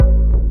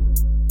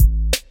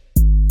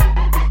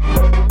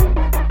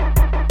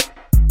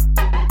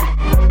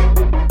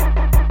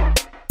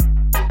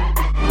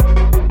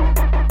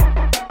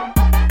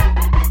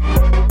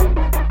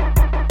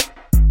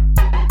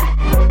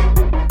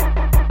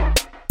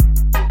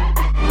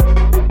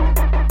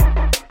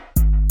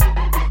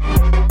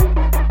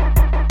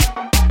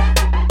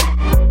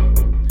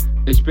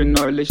bin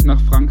neulich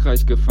nach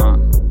Frankreich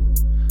gefahren.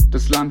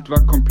 Das Land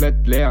war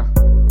komplett leer.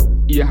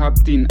 Ihr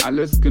habt ihnen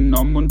alles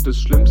genommen und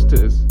das Schlimmste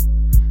ist,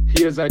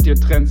 hier seid ihr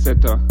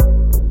Trendsetter.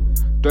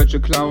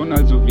 Deutsche klauen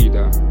also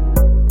wieder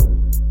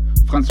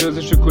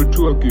französische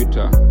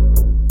Kulturgüter.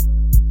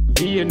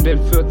 Wie in den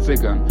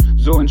 40ern,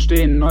 so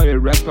entstehen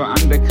neue Rapper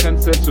an der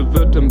Grenze zu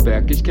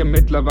Württemberg. Ich kenn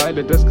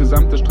mittlerweile das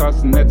gesamte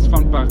Straßennetz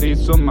von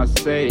Paris und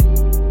Marseille.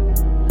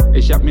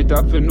 Ich hab mir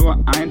dafür nur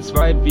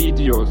 1-2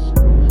 Videos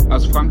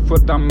aus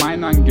Frankfurt am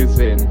Main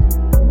angesehen.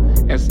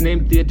 Erst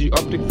nehmt ihr die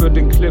Optik für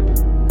den Clip,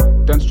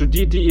 dann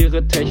studiert ihr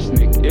ihre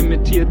Technik,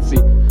 imitiert sie,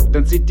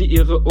 dann zieht ihr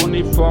ihre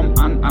Uniform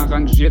an,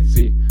 arrangiert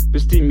sie,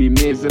 bis die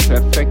Mimese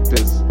perfekt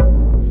ist.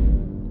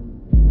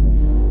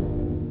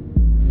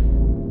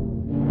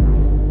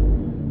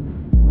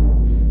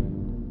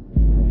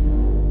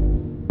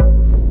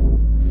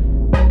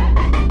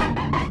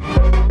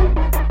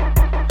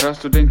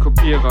 Hörst du den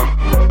Kopierer?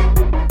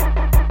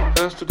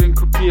 Hörst du den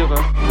Kopierer?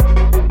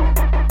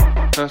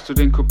 Hörst du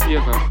den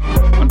Kopierer?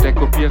 Und der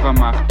Kopierer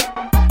macht.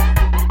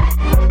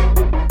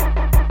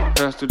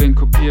 Hörst du den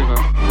Kopierer?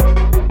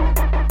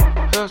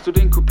 Hörst du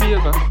den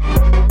Kopierer?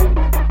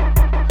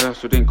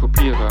 Hörst du den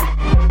Kopierer?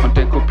 Und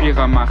der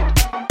Kopierer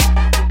macht.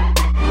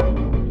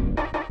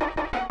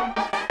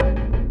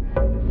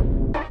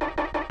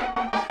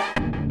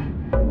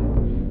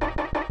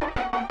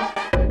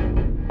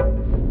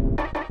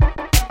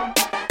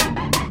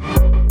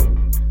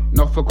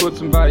 Noch vor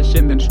kurzem war ich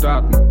in den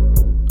Staaten.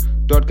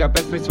 Dort gab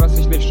es nichts, was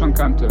ich nicht schon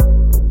kannte.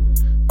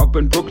 Ob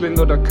in Brooklyn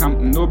oder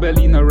Compton, nur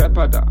Berliner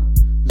Rapper da.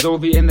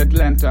 So wie in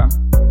Atlanta.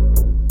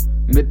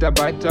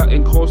 Mitarbeiter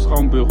in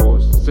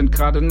Großraumbüros sind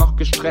gerade noch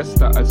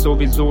gestresster als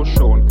sowieso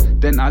schon.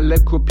 Denn alle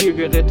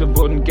Kopiergeräte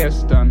wurden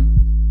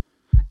gestern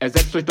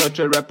ersetzt durch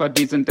deutsche Rapper,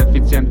 die sind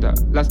effizienter.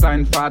 Lasst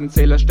einen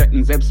Fadenzähler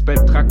stecken, selbst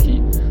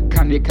Beltraki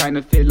kann hier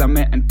keine Fehler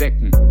mehr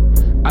entdecken.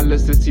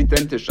 Alles ist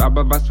identisch,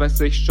 aber was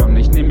weiß ich schon.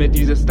 Ich nehme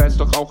diese Styles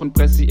doch auch und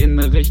presse sie in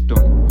eine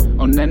Richtung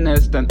und nenne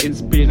es dann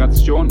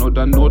Inspiration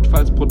oder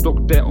notfalls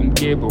Produkt der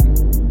Umgebung.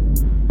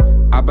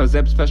 Aber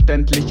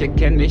selbstverständlich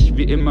erkenne ich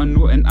wie immer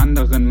nur in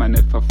anderen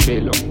meine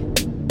Verfehlung.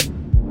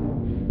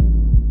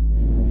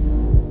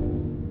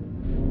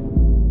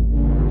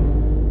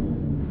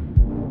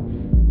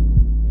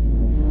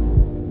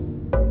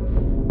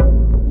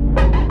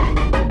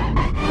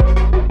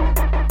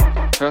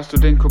 Hörst du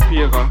den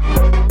Kopierer?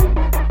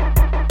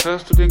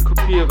 Hörst du den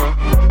Kopierer?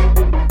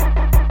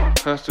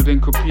 Hörst du den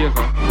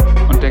Kopierer?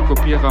 Und der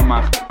Kopierer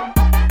macht.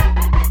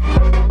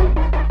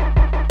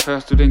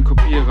 Hörst du den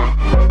Kopierer?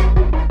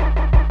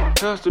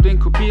 Hörst du den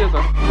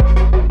Kopierer?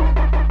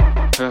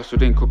 Hörst du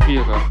den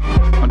Kopierer?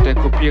 Und der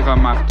Kopierer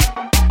macht.